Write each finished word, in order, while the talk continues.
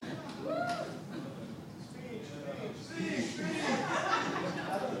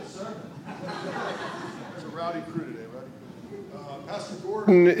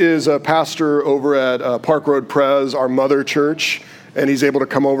Jordan is a pastor over at Park Road Pres, our mother church, and he's able to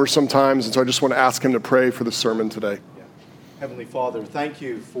come over sometimes, and so I just want to ask him to pray for the sermon today. Yeah. Heavenly Father, thank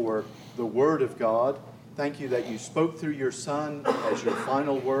you for the Word of God. Thank you that you spoke through your Son as your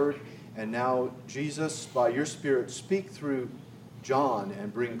final word, and now, Jesus, by your Spirit, speak through John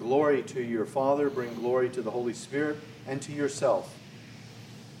and bring glory to your Father, bring glory to the Holy Spirit, and to yourself.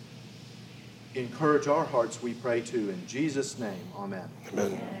 Encourage our hearts, we pray too. In Jesus' name, amen.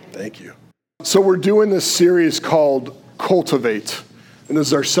 Amen. Thank you. So we're doing this series called Cultivate. And this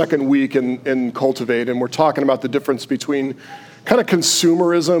is our second week in Cultivate. And we're talking about the difference between kind of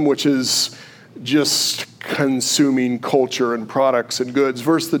consumerism, which is just consuming culture and products and goods,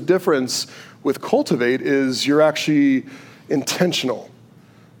 versus the difference with Cultivate is you're actually intentional.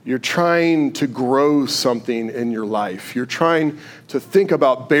 You're trying to grow something in your life. You're trying to think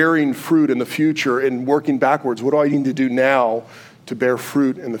about bearing fruit in the future and working backwards. What do I need to do now to bear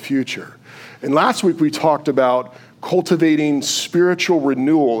fruit in the future? And last week we talked about cultivating spiritual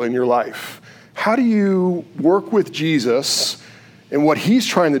renewal in your life. How do you work with Jesus and what he's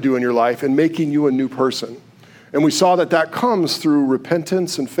trying to do in your life and making you a new person? And we saw that comes through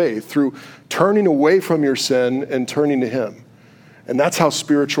repentance and faith, through turning away from your sin and turning to him. And that's how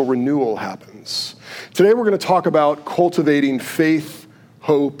spiritual renewal happens. Today we're going to talk about cultivating faith,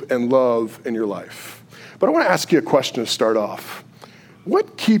 hope, and love in your life. But I want to ask you a question to start off.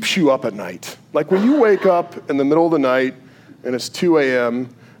 What keeps you up at night? Like when you wake up in the middle of the night and it's 2 a.m.,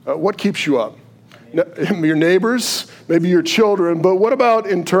 what keeps you up? Your neighbors, maybe your children, but what about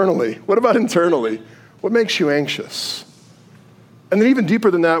internally? What makes you anxious? And then even deeper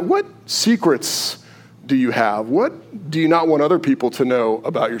than that, what secrets do you have? What do you not want other people to know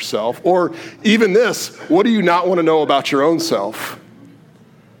about yourself? Or even this, what do you not want to know about your own self?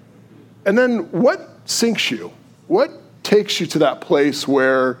 And then what sinks you? What takes you to that place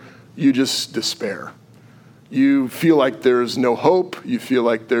where you just despair? You feel like there's no hope. You feel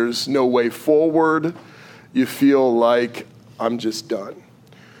like there's no way forward. You feel like I'm just done.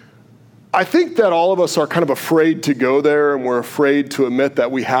 I think that all of us are kind of afraid to go there, and we're afraid to admit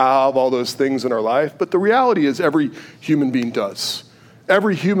that we have all those things in our life. But the reality is every human being does.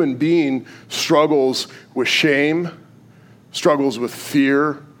 Every human being struggles with shame, struggles with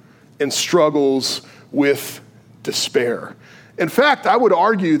fear, and struggles with despair. In fact, I would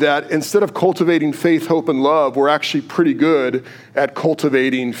argue that instead of cultivating faith, hope, and love, we're actually pretty good at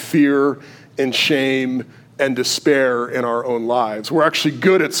cultivating fear and shame and despair in our own lives. We're actually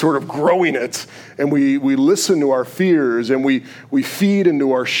good at sort of growing it, and we listen to our fears, and we feed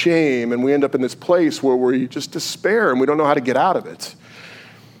into our shame, and we end up in this place where we just despair, and we don't know how to get out of it.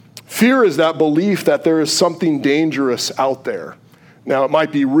 Fear is that belief that there is something dangerous out there. Now, it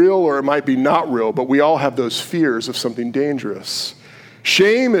might be real or it might be not real, but we all have those fears of something dangerous.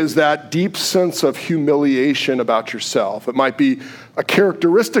 Shame is that deep sense of humiliation about yourself. It might be a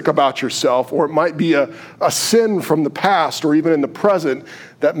characteristic about yourself, or it might be a sin from the past or even in the present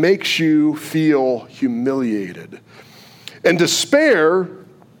that makes you feel humiliated. And despair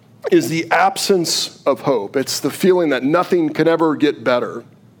is the absence of hope. It's the feeling that nothing can ever get better.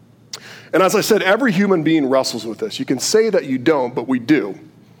 And as I said, every human being wrestles with this. You can say that you don't, but we do.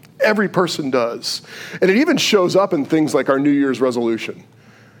 Every person does. And it even shows up in things like our New Year's resolution.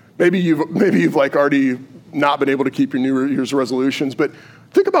 Maybe you've like already not been able to keep your New Year's resolutions, but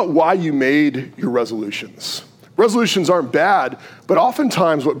think about why you made your resolutions. Resolutions aren't bad, but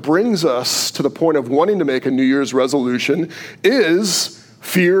oftentimes what brings us to the point of wanting to make a New Year's resolution is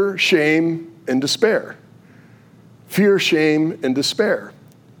fear, shame, and despair. Fear, shame, and despair.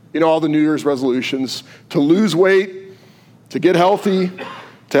 You know, all the New Year's resolutions: to lose weight, to get healthy,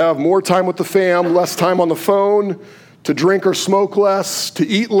 to have more time with the fam, less time on the phone, to drink or smoke less, to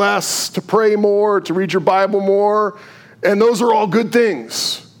eat less, to pray more, to read your Bible more. And those are all good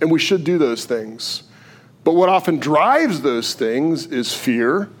things, and we should do those things. But what often drives those things is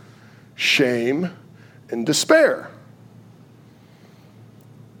fear, shame, and despair.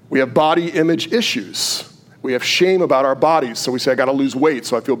 We have body image issues. We have shame about our bodies, so we say, I got to lose weight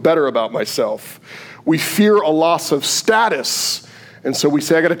so I feel better about myself. We fear a loss of status, and so we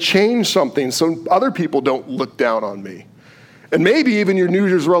say, I got to change something so other people don't look down on me. And maybe even your New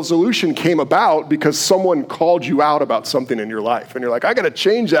Year's resolution came about because someone called you out about something in your life, and you're like, I got to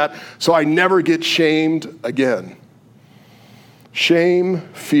change that so I never get shamed again. Shame,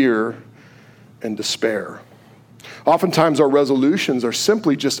 fear, and despair. Oftentimes our resolutions are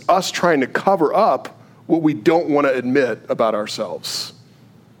simply just us trying to cover up what we don't want to admit about ourselves.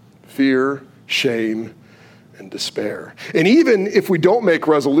 Fear, shame, and despair. And even if we don't make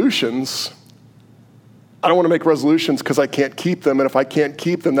resolutions, I don't want to make resolutions because I can't keep them. And if I can't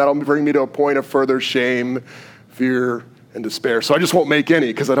keep them, that'll bring me to a point of further shame, fear, and despair. So I just won't make any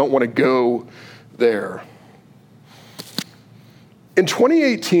because I don't want to go there. In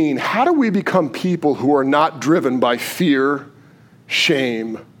 2018, how do we become people who are not driven by fear,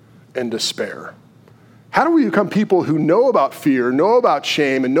 shame, and despair? How do we become people who know about fear, know about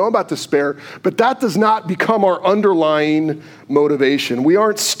shame, and know about despair, but that does not become our underlying motivation? We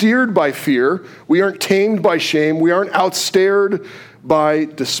aren't steered by fear. We aren't tamed by shame. We aren't outstared by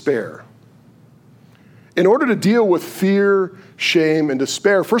despair. In order to deal with fear, shame, and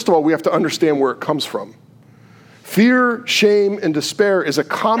despair, first of all, we have to understand where it comes from. Fear, shame, and despair is a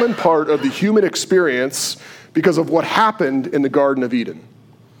common part of the human experience because of what happened in the Garden of Eden.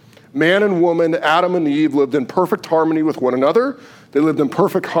 Man and woman, Adam and Eve, lived in perfect harmony with one another. They lived in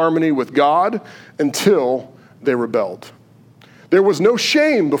perfect harmony with God until they rebelled. There was no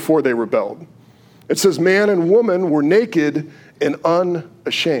shame before they rebelled. It says man and woman were naked and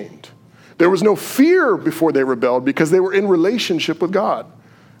unashamed. There was no fear before they rebelled because they were in relationship with God,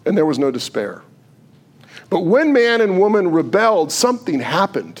 and there was no despair. But when man and woman rebelled, something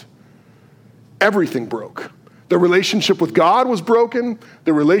happened. Everything broke. The relationship with God was broken,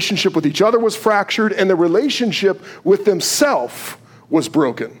 the relationship with each other was fractured, and the relationship with themselves was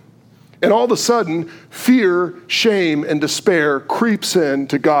broken. And all of a sudden, fear, shame, and despair creeps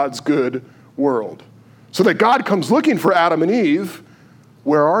into God's good world. So that God comes looking for Adam and Eve.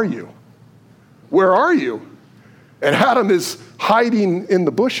 Where are you? Where are you? And Adam is hiding in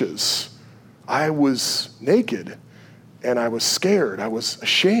the bushes. I was naked, and I was scared. I was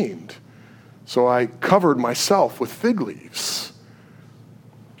ashamed. So I covered myself with fig leaves.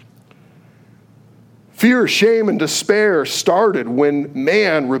 Fear, shame, and despair started when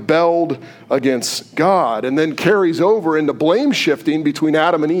man rebelled against God and then carries over into blame shifting between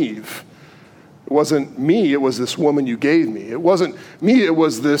Adam and Eve. It wasn't me, it was this woman you gave me. It wasn't me, it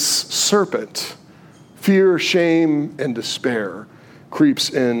was this serpent. Fear, shame, and despair creeps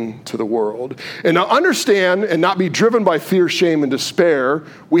into the world. And to understand and not be driven by fear, shame, and despair,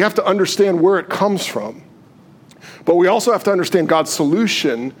 we have to understand where it comes from. But we also have to understand God's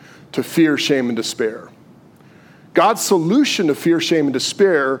solution to fear, shame, and despair. God's solution to fear, shame, and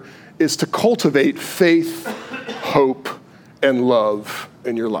despair is to cultivate faith, hope, and love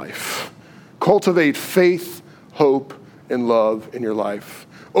in your life. Cultivate faith, hope, and love in your life.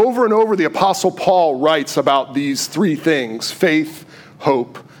 Over and over, the Apostle Paul writes about these three things: faith,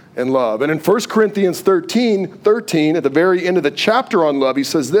 hope, and love. And in 1 Corinthians 13, at the very end of the chapter on love, he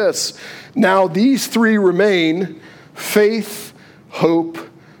says this: now these three remain, faith, hope,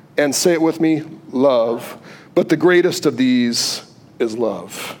 and say it with me, love. But the greatest of these is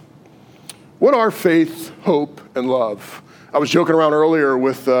love. What are faith, hope, and love? I was joking around earlier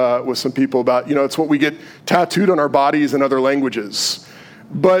with some people about, it's what we get tattooed on our bodies in other languages.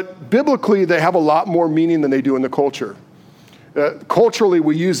 But biblically, they have a lot more meaning than they do in the culture. Culturally,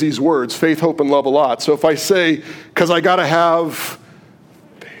 we use these words, faith, hope, and love, a lot. So if I say, because I got to have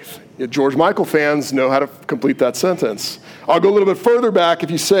faith, George Michael fans know how to complete that sentence. I'll go a little bit further back.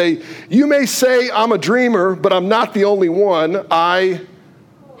 If you say, you may say I'm a dreamer, but I'm not the only one. I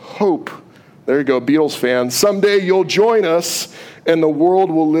hope. There you go, Beatles fans. Someday you'll join us and the world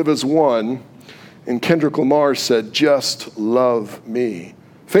will live as one. And Kendrick Lamar said, just love me.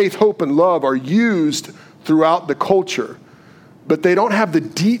 Faith, hope, and love are used throughout the culture, but they don't have the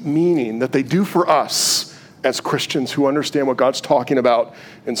deep meaning that they do for us as Christians who understand what God's talking about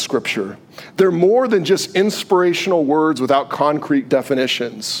in Scripture. They're more than just inspirational words without concrete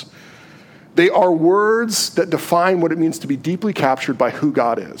definitions. They are words that define what it means to be deeply captured by who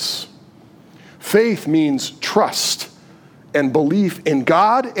God is. Faith means trust and belief in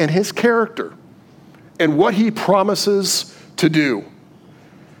God and His character and what He promises to do.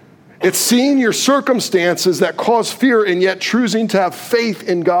 It's seeing your circumstances that cause fear and yet choosing to have faith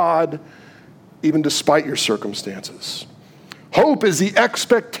in God even despite your circumstances. Hope is the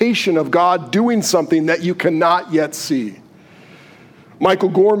expectation of God doing something that you cannot yet see. Michael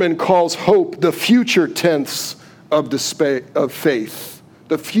Gorman calls hope the future tense of faith.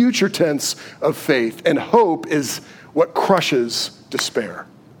 The future tense of faith. And hope is what crushes despair.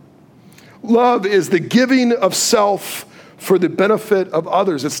 Love is the giving of self for the benefit of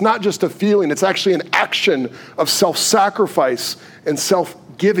others. It's not just a feeling, it's actually an action of self-sacrifice and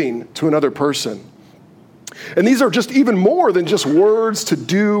self-giving to another person. And these are just even more than just words to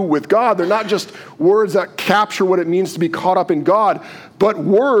do with God. They're not just words that capture what it means to be caught up in God, but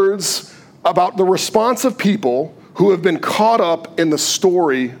words about the response of people who have been caught up in the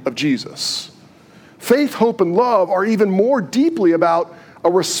story of Jesus. Faith, hope, and love are even more deeply about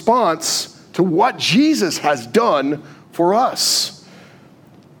a response to to what Jesus has done for us.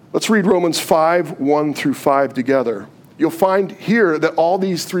 Let's read Romans 5, 1 through 5 together. You'll find here that all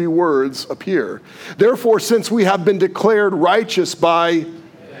these three words appear. Therefore, since we have been declared righteous by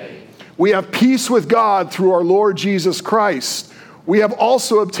faith, we have peace with God through our Lord Jesus Christ. We have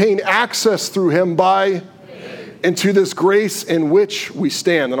also obtained access through him by faith into this grace in which we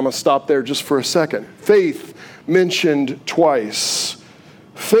stand. And I'm going to stop there just for a second. Faith mentioned twice.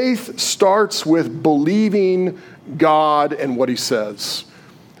 Faith starts with believing God and what he says.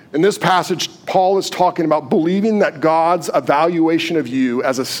 In this passage, Paul is talking about believing that God's evaluation of you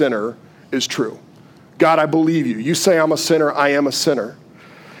as a sinner is true. God, I believe you. You say I'm a sinner, I am a sinner.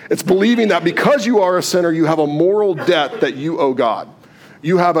 It's believing that because you are a sinner, you have a moral debt that you owe God.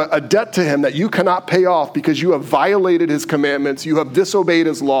 You have a debt to him that you cannot pay off because you have violated his commandments, you have disobeyed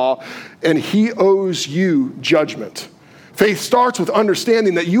his law, and he owes you judgment. Faith starts with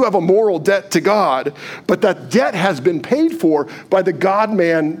understanding that you have a moral debt to God, but that debt has been paid for by the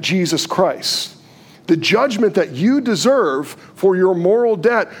God-man, Jesus Christ. The judgment that you deserve for your moral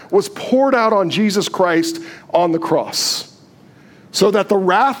debt was poured out on Jesus Christ on the cross. So that the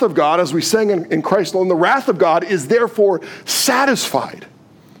wrath of God, as we sang in Christ alone, the wrath of God is therefore satisfied.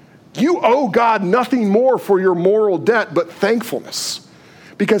 You owe God nothing more for your moral debt but thankfulness,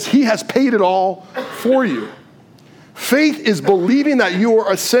 because he has paid it all for you. Faith is believing that you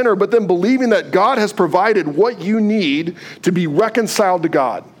are a sinner, but then believing that God has provided what you need to be reconciled to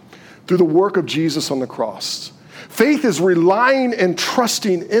God through the work of Jesus on the cross. Faith is relying and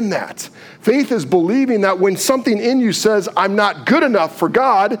trusting in that. Faith is believing that when something in you says, I'm not good enough for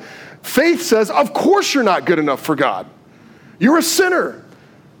God, faith says, of course you're not good enough for God. You're a sinner.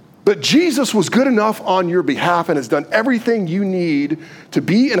 But Jesus was good enough on your behalf and has done everything you need to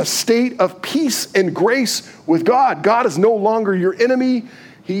be in a state of peace and grace with God. God is no longer your enemy.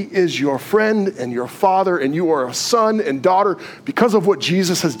 He is your friend and your father, and you are a son and daughter because of what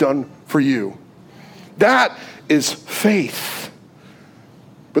Jesus has done for you. That is faith.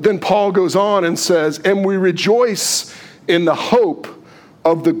 But then Paul goes on and says, and we rejoice in the hope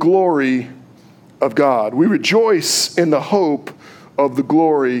of the glory of God. We rejoice in the hope of the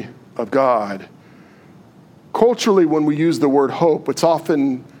glory of God. Culturally, when we use the word hope, it's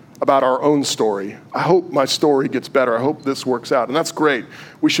often about our own story. I hope my story gets better. I hope this works out. And that's great.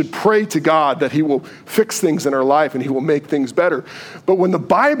 We should pray to God that he will fix things in our life and he will make things better. But when the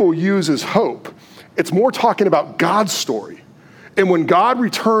Bible uses hope, it's more talking about God's story. And when God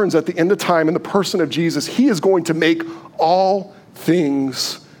returns at the end of time in the person of Jesus, he is going to make all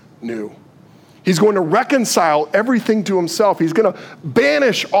things new. He's going to reconcile everything to himself. He's going to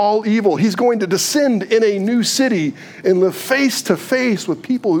banish all evil. He's going to descend in a new city and live face to face with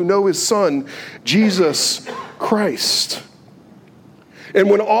people who know his son, Jesus Christ. And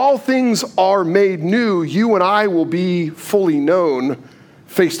when all things are made new, you and I will be fully known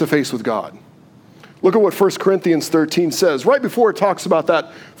face to face with God. Look at what 1 Corinthians 13 says. Right before it talks about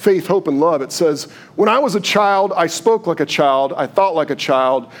that faith, hope, and love, it says, when I was a child, I spoke like a child, I thought like a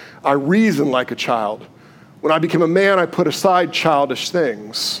child, I reasoned like a child. When I became a man, I put aside childish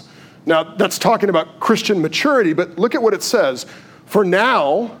things. Now, that's talking about Christian maturity, but look at what it says. For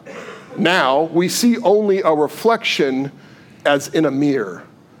now we see only a reflection as in a mirror.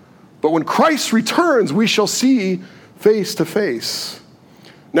 But when Christ returns, we shall see face to face.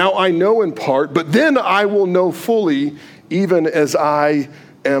 Now I know in part, but then I will know fully, even as I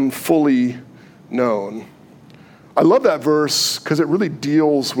am fully known. I love that verse because it really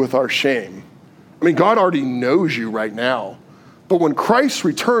deals with our shame. I mean, God already knows you right now. But when Christ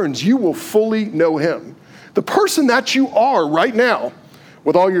returns, you will fully know him. The person that you are right now,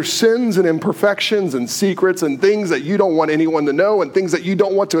 with all your sins and imperfections and secrets and things that you don't want anyone to know and things that you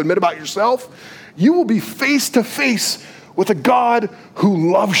don't want to admit about yourself, you will be face to face with a God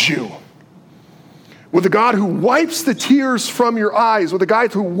who loves you, with a God who wipes the tears from your eyes, with a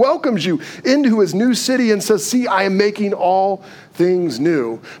God who welcomes you into his new city and says, see, I am making all things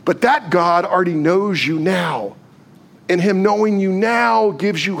new. But that God already knows you now, and him knowing you now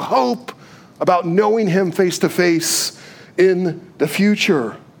gives you hope about knowing him face to face in the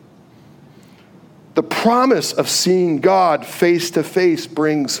future. The promise of seeing God face to face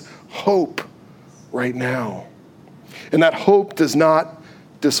brings hope right now. And that hope does not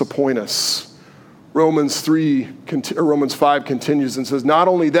disappoint us. Romans 5 continues and says, not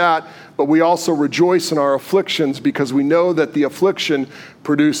only that, but we also rejoice in our afflictions because we know that the affliction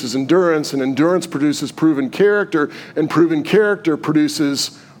produces endurance, and endurance produces proven character, and proven character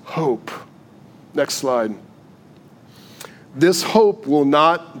produces hope. Next slide. This hope will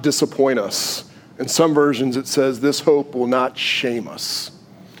not disappoint us. In some versions it says, this hope will not shame us.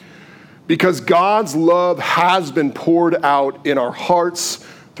 because God's love has been poured out in our hearts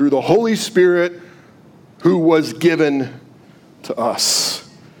through the Holy Spirit who was given to us.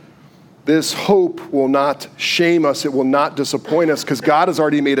 This hope will not shame us. It will not disappoint us because God has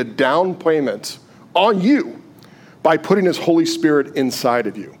already made a down payment on you by putting his Holy Spirit inside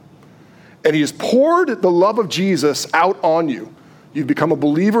of you. And he has poured the love of Jesus out on you. You've become a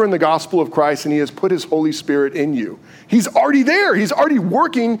believer in the gospel of Christ, and he has put his Holy Spirit in you. He's already there. He's already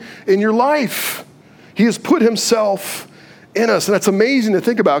working in your life. He has put himself in us. And that's amazing to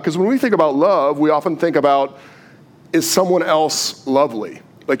think about, because when we think about love, we often think about, is someone else lovely?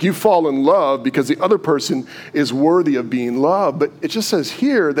 Like you fall in love because the other person is worthy of being loved. But it just says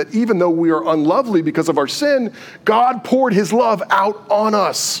here that even though we are unlovely because of our sin, God poured his love out on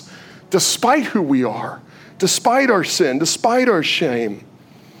us, despite who we are, despite our sin, despite our shame.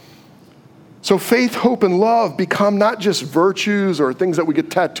 So faith, hope, and love become not just virtues or things that we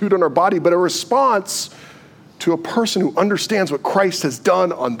get tattooed on our body, but a response to a person who understands what Christ has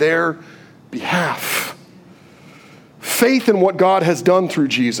done on their behalf. Faith in what God has done through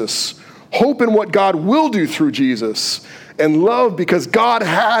Jesus, hope in what God will do through Jesus, and love because God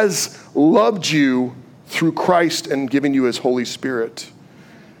has loved you through Christ and given you his Holy Spirit.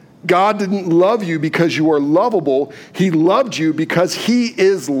 God didn't love you because you are lovable. He loved you because he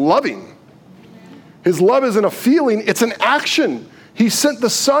is loving. His love isn't a feeling, it's an action. He sent the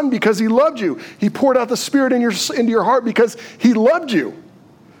Son because he loved you. He poured out the Spirit into your heart because he loved you.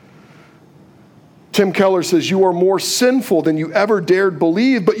 Tim Keller says, you are more sinful than you ever dared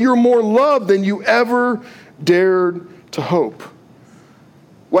believe, but you're more loved than you ever dared to hope.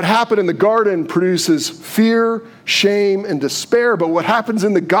 What happened in the garden produces fear, shame, and despair, but what happens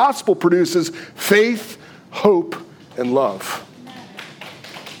in the gospel produces faith, hope, and love.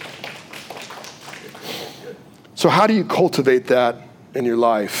 So how do you cultivate that in your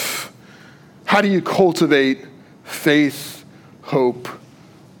life? How do you cultivate faith, hope,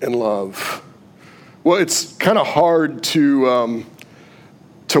 and love? Well, it's kind of hard to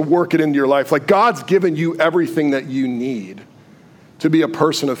work it into your life. Like God's given you everything that you need to be a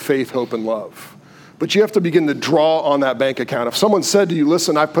person of faith, hope, and love. But you have to begin to draw on that bank account. If someone said to you,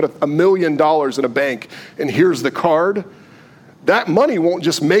 listen, I put $1 million in a bank and here's the card, that money won't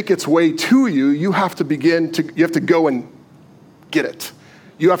just make its way to you. You have to go and get it.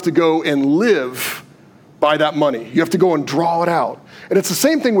 You have to go and live by that money. You have to go and draw it out. And it's the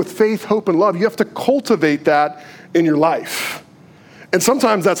same thing with faith, hope, and love. You have to cultivate that in your life. And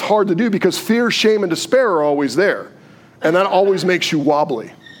sometimes that's hard to do because fear, shame, and despair are always there. And that always makes you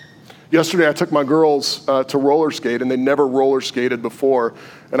wobbly. Yesterday, I took my girls to roller skate, and they never roller skated before.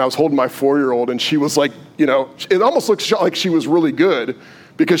 And I was holding my 4-year-old, and she was like, it almost looked like she was really good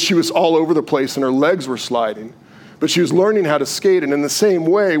because she was all over the place and her legs were sliding. But she was learning how to skate. And in the same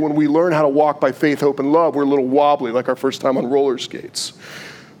way, when we learn how to walk by faith, hope, and love, we're a little wobbly, like our first time on roller skates.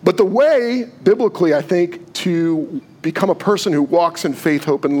 But the way, biblically, I think, to become a person who walks in faith,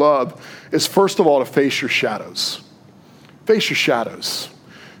 hope, and love is, first of all, to face your shadows. Face your shadows.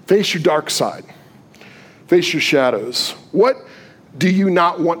 Face your dark side. Face your shadows. What do you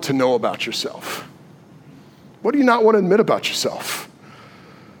not want to know about yourself? What do you not want to admit about yourself?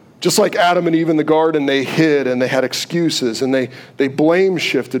 Just like Adam and Eve in the garden, they hid and they had excuses and they blame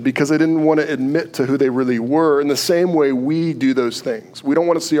shifted because they didn't want to admit to who they really were. In the same way, we do those things. We don't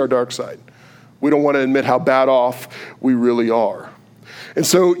want to see our dark side. We don't want to admit how bad off we really are. And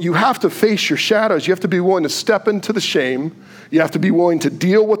so you have to face your shadows. You have to be willing to step into the shame. You have to be willing to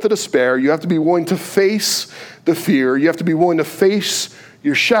deal with the despair. You have to be willing to face the fear. You have to be willing to face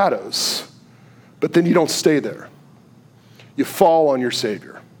your shadows. But then you don't stay there. You fall on your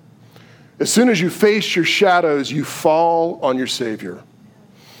Savior. As soon as you face your shadows, you fall on your Savior.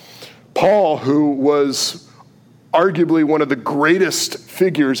 Paul, who was arguably one of the greatest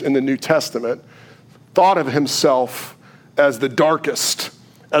figures in the New Testament, thought of himself as the darkest,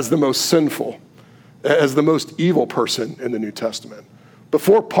 as the most sinful, as the most evil person in the New Testament.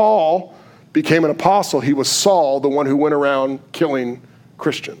 Before Paul became an apostle, he was Saul, the one who went around killing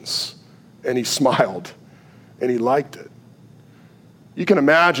Christians. And he smiled, and he liked it. You can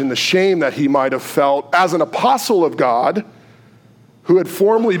imagine the shame that he might have felt as an apostle of God who had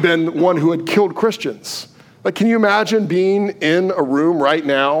formerly been one who had killed Christians. Like, can you imagine being in a room right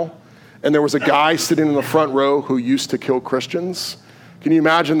now and there was a guy sitting in the front row who used to kill Christians? Can you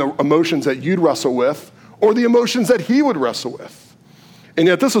imagine the emotions that you'd wrestle with or the emotions that he would wrestle with? And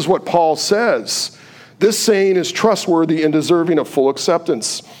yet this is what Paul says. This saying is trustworthy and deserving of full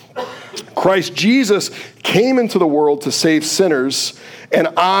acceptance. Christ Jesus came into the world to save sinners, and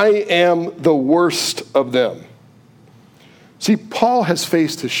I am the worst of them. See, Paul has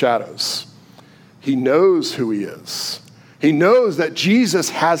faced his shadows. He knows who he is. He knows that Jesus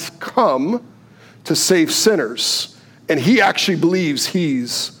has come to save sinners, and he actually believes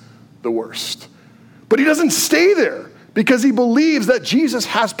he's the worst. But he doesn't stay there because he believes that Jesus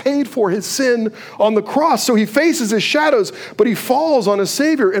has paid for his sin on the cross. So he faces his shadows, but he falls on his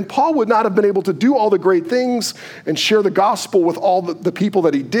Savior. And Paul would not have been able to do all the great things and share the gospel with all the people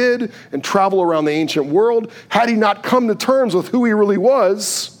that he did and travel around the ancient world had he not come to terms with who he really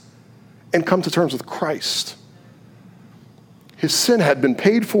was and come to terms with Christ. His sin had been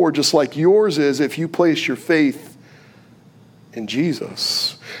paid for just like yours is if you place your faith in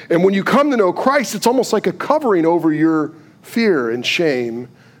Jesus. And when you come to know Christ, it's almost like a covering over your fear and shame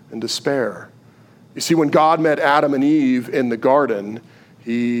and despair. You see, when God met Adam and Eve in the garden,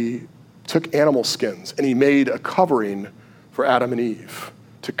 he took animal skins and he made a covering for Adam and Eve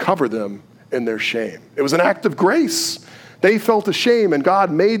to cover them in their shame. It was an act of grace. They felt ashamed, and God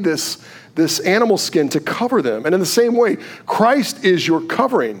made this animal skin to cover them. And in the same way, Christ is your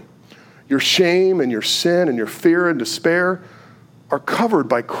covering. Your shame and your sin and your fear and despair are covered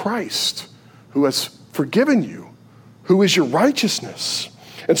by Christ, who has forgiven you, who is your righteousness.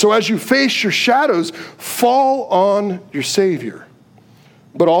 And so as you face your shadows, fall on your Savior,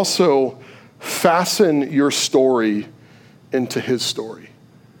 but also fasten your story into his story.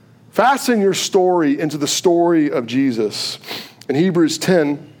 Fasten your story into the story of Jesus. In Hebrews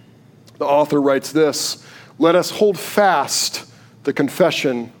 10, the author writes this: "Let us hold fast the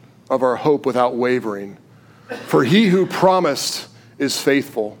confession of our hope without wavering, for he who promised is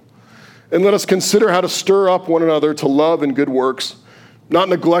faithful. And let us consider how to stir up one another to love and good works, not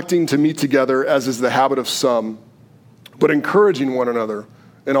neglecting to meet together as is the habit of some, but encouraging one another,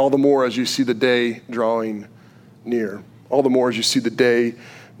 and all the more as you see the day drawing near." All the more as you see the day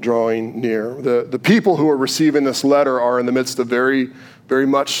drawing near. The people who are receiving this letter are in the midst of very, very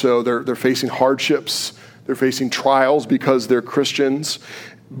much so. They're facing hardships. They're facing trials because they're Christians.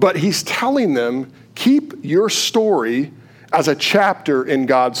 But he's telling them, keep your story as a chapter in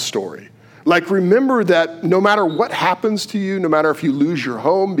God's story. Like, remember that no matter what happens to you, no matter if you lose your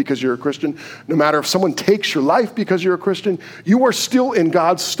home because you're a Christian, no matter if someone takes your life because you're a Christian, you are still in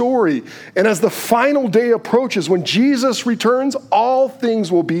God's story. And as the final day approaches, when Jesus returns, all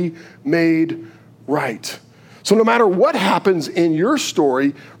things will be made right. So no matter what happens in your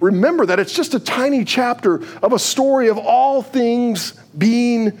story, remember that it's just a tiny chapter of a story of all things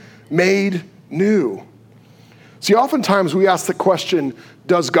being made new. See, oftentimes we ask the question,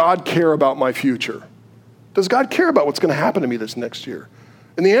 does God care about my future? Does God care about what's going to happen to me this next year?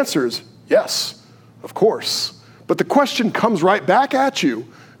 And the answer is yes, of course. But the question comes right back at you.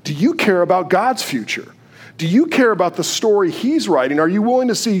 Do you care about God's future? Do you care about the story he's writing? Are you willing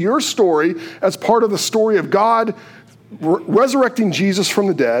to see your story as part of the story of God resurrecting Jesus from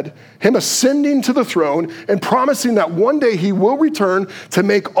the dead, him ascending to the throne, and promising that one day he will return to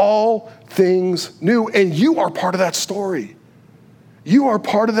make all things new? And you are part of that story. You are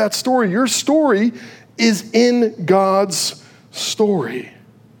part of that story. Your story is in God's story.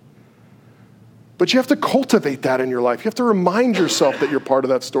 But you have to cultivate that in your life. You have to remind yourself that you're part of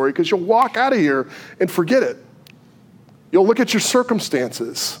that story, because you'll walk out of here and forget it. You'll look at your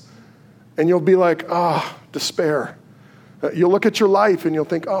circumstances and you'll be like, despair. You'll look at your life and you'll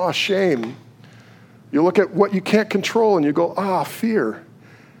think, shame. You'll look at what you can't control and you go, fear.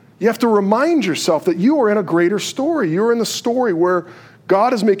 You have to remind yourself that you are in a greater story. You're in the story where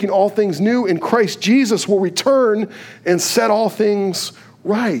God is making all things new, and Christ Jesus will return and set all things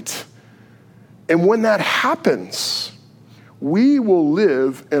right. And when that happens, we will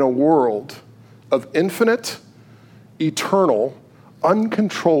live in a world of infinite, eternal,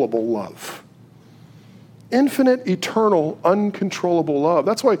 uncontrollable love. Infinite, eternal, uncontrollable love.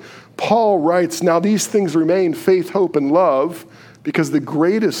 That's why Paul writes, now these things remain, faith, hope, and love, because the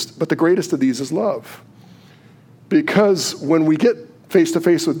greatest of these is love. Because when we get face to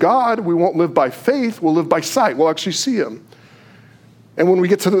face with God, we won't live by faith, we'll live by sight. We'll actually see him. And when we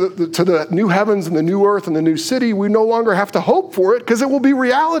get to the new heavens and the new earth and the new city, we no longer have to hope for it because it will be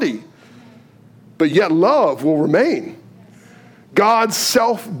reality. But yet love will remain. God's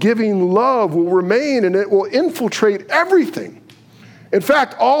self-giving love will remain, and it will infiltrate everything. In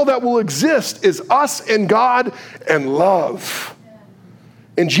fact, all that will exist is us and God and love.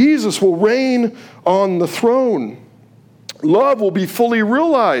 And Jesus will reign on the throne. Love will be fully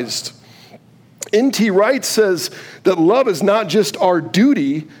realized. N.T. Wright says that love is not just our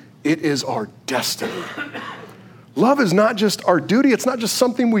duty, it is our destiny. Love is not just our duty, it's not just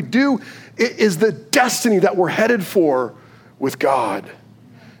something we do, it is the destiny that we're headed for with God.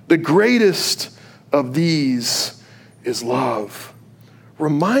 The greatest of these is love.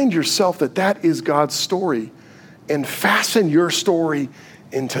 Remind yourself that that is God's story and fasten your story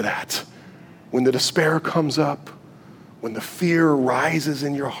into that. When the despair comes up, when the fear rises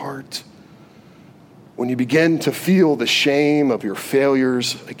in your heart, when you begin to feel the shame of your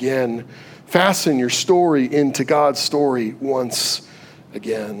failures again, fasten your story into God's story once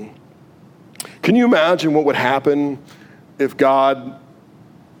again. Can you imagine what would happen if God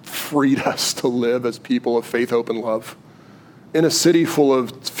freed us to live as people of faith, hope, and love in a city full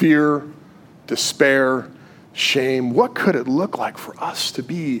of fear, despair, shame? What could it look like for us to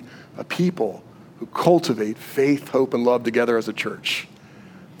be a people who cultivate faith, hope, and love together as a church?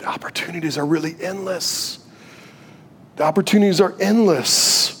 The opportunities are really endless. The opportunities are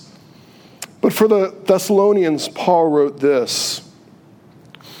endless. But for the Thessalonians, Paul wrote this: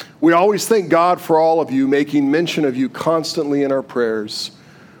 "We always thank God for all of you, making mention of you constantly in our prayers.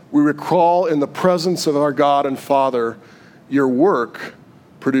 We recall in the presence of our God and Father your work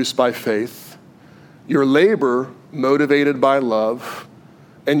produced by faith, your labor motivated by love,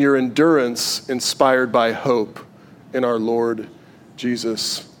 and your endurance inspired by hope in our Lord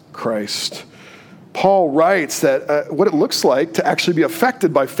Jesus Christ." Paul writes that what it looks like to actually be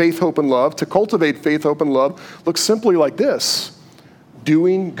affected by faith, hope, and love, to cultivate faith, hope, and love, looks simply like this: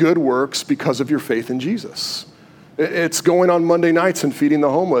 doing good works because of your faith in Jesus. It's going on Monday nights and feeding the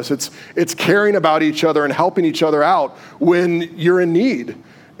homeless. It's caring about each other and helping each other out when you're in need.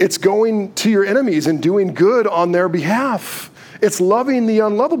 It's going to your enemies and doing good on their behalf. It's loving the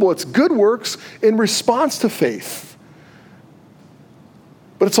unlovable. It's good works in response to faith.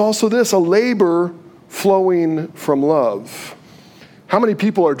 But it's also this: a labor flowing from love. How many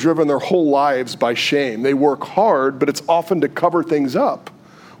people are driven their whole lives by shame? They work hard, but it's often to cover things up.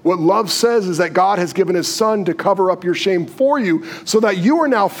 What love says is that God has given his son to cover up your shame for you so that you are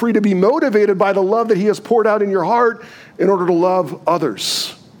now free to be motivated by the love that he has poured out in your heart in order to love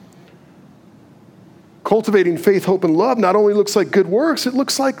others. Cultivating faith, hope, and love not only looks like good works, it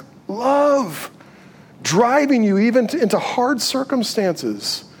looks like love driving you even into hard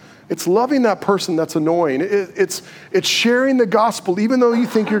circumstances. It's loving that person that's annoying. It's sharing the gospel even though you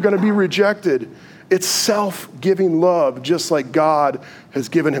think you're going to be rejected. It's self-giving love, just like God has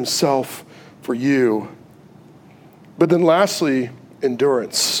given himself for you. But then lastly,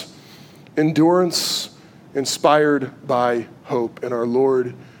 endurance. Endurance inspired by hope in our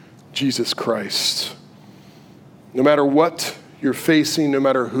Lord Jesus Christ. No matter what you're facing, no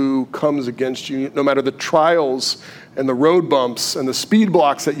matter who comes against you, no matter the trials and the road bumps and the speed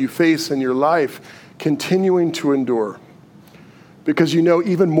blocks that you face in your life, continuing to endure. Because you know,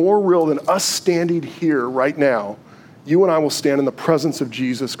 even more real than us standing here right now, you and I will stand in the presence of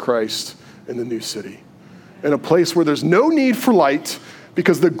Jesus Christ in the new city, in a place where there's no need for light,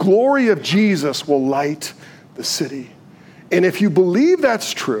 because the glory of Jesus will light the city. And if you believe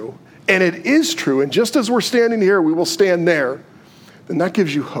that's true, and it is true, and just as we're standing here, we will stand there, then that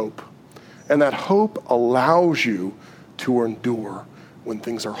gives you hope. And that hope allows you to endure when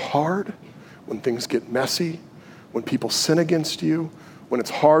things are hard, when things get messy, when people sin against you, when it's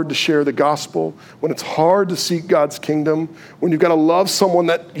hard to share the gospel, when it's hard to seek God's kingdom, when you've got to love someone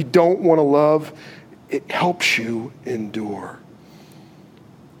that you don't want to love. It helps you endure.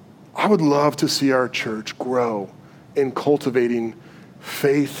 I would love to see our church grow in cultivating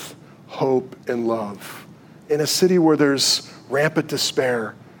faith, hope, and love in a city where there's rampant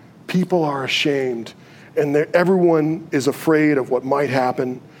despair. People are ashamed, and everyone is afraid of what might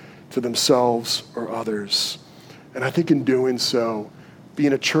happen to themselves or others. And I think in doing so,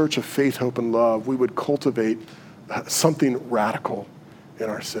 being a church of faith, hope, and love, we would cultivate something radical in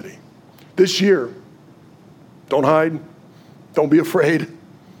our city. This year, don't hide, don't be afraid,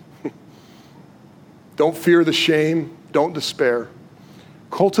 don't fear the shame, don't despair.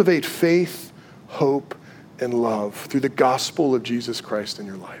 Cultivate faith, hope, and love through the gospel of Jesus Christ in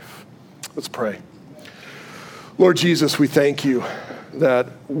your life. Let's pray. Lord Jesus, we thank you that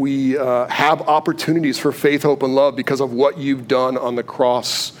we have opportunities for faith, hope, and love because of what you've done on the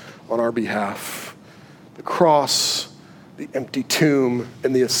cross on our behalf. The cross, the empty tomb,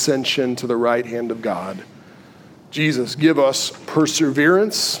 and the ascension to the right hand of God. Jesus, give us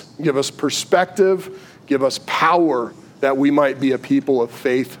perseverance, give us perspective, give us power that we might be a people of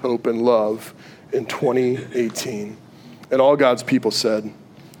faith, hope, and love in 2018. And all God's people said,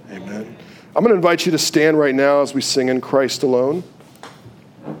 amen. I'm going to invite you to stand right now as we sing In Christ Alone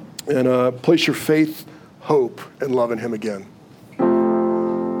and place your faith, hope, and love in him again.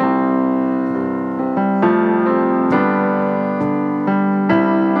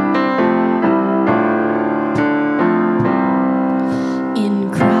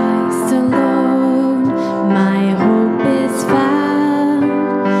 In Christ alone, my hope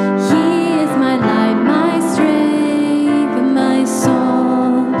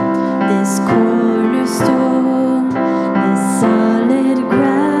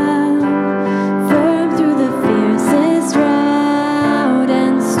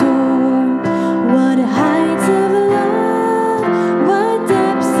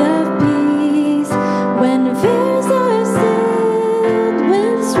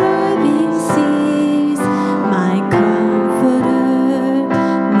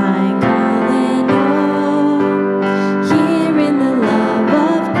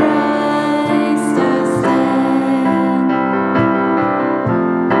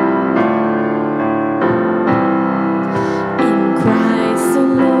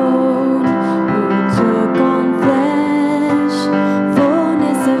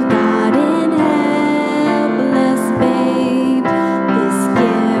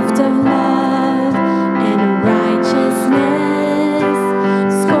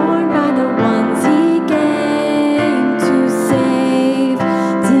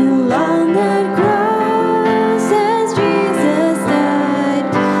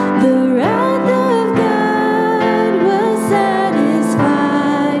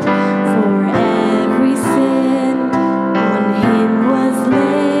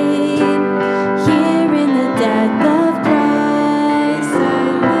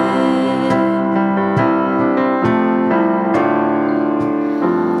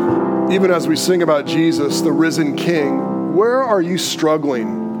even as we sing about Jesus, the risen King, where are you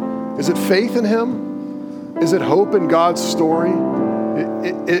struggling? Is it faith in him? Is it hope in God's story?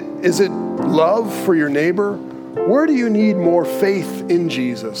 Is it love for your neighbor? Where do you need more faith in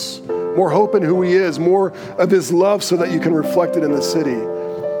Jesus? More hope in who he is, more of his love so that you can reflect it in the city.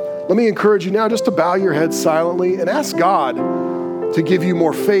 Let me encourage you now just to bow your head silently and ask God to give you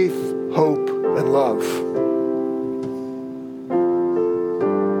more faith, hope, and love.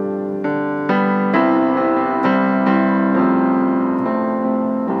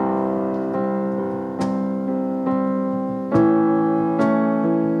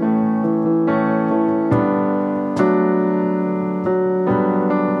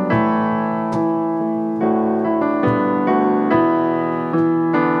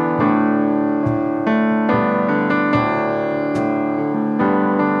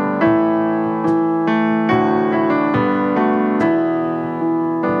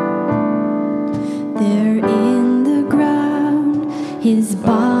 His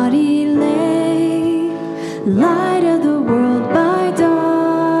body lay, light of the world by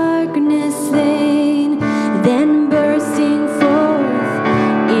darkness slain, then bursting forth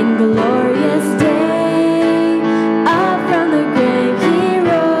in glorious day, up from the grave he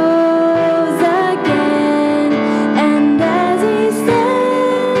rose again, and as he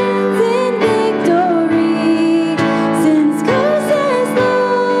stands in victory, since curse has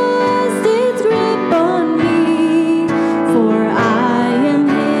lost its grip on me, for I am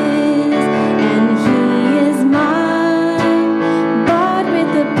his, and he is mine, bought with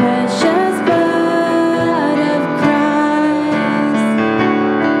the precious blood of Christ.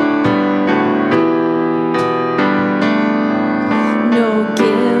 No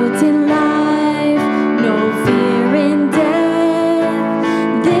guilt in life, no fear in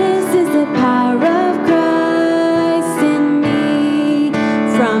death. This is the power of Christ in me,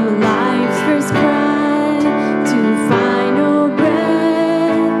 from life's first cry to final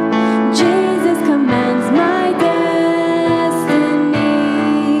breath. Jesus commands my destiny.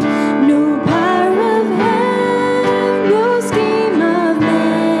 No power of hell, no scheme of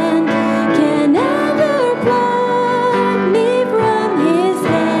man can ever pluck me from his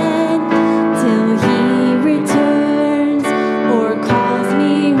hand till he returns or calls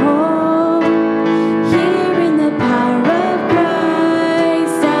me home. Here in the power of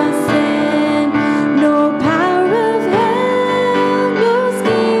Christ I'll stand. No power of hell, no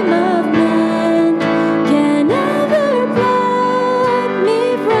scheme of man can ever pluck me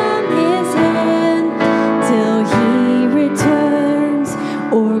from his hand till he returns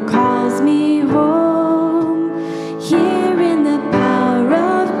or calls me home. Here in the power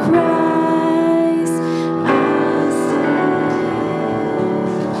of Christ I'll stand.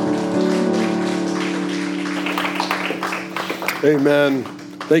 Amen.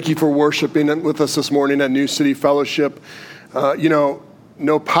 Thank you for worshiping with us this morning at New City Fellowship.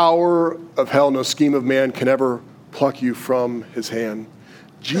 No power of hell, no scheme of man can ever pluck you from his hand.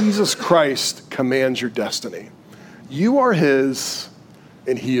 Jesus Christ commands your destiny. You are his,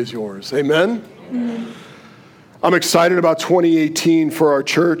 and he is yours. Amen? I'm excited about 2018 for our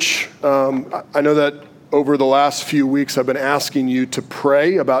church. I know that over the last few weeks, I've been asking you to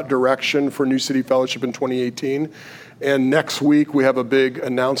pray about direction for New City Fellowship in 2018. And next week, we have a big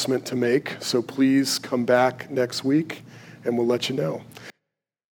announcement to make. So please come back next week, and we'll let you know.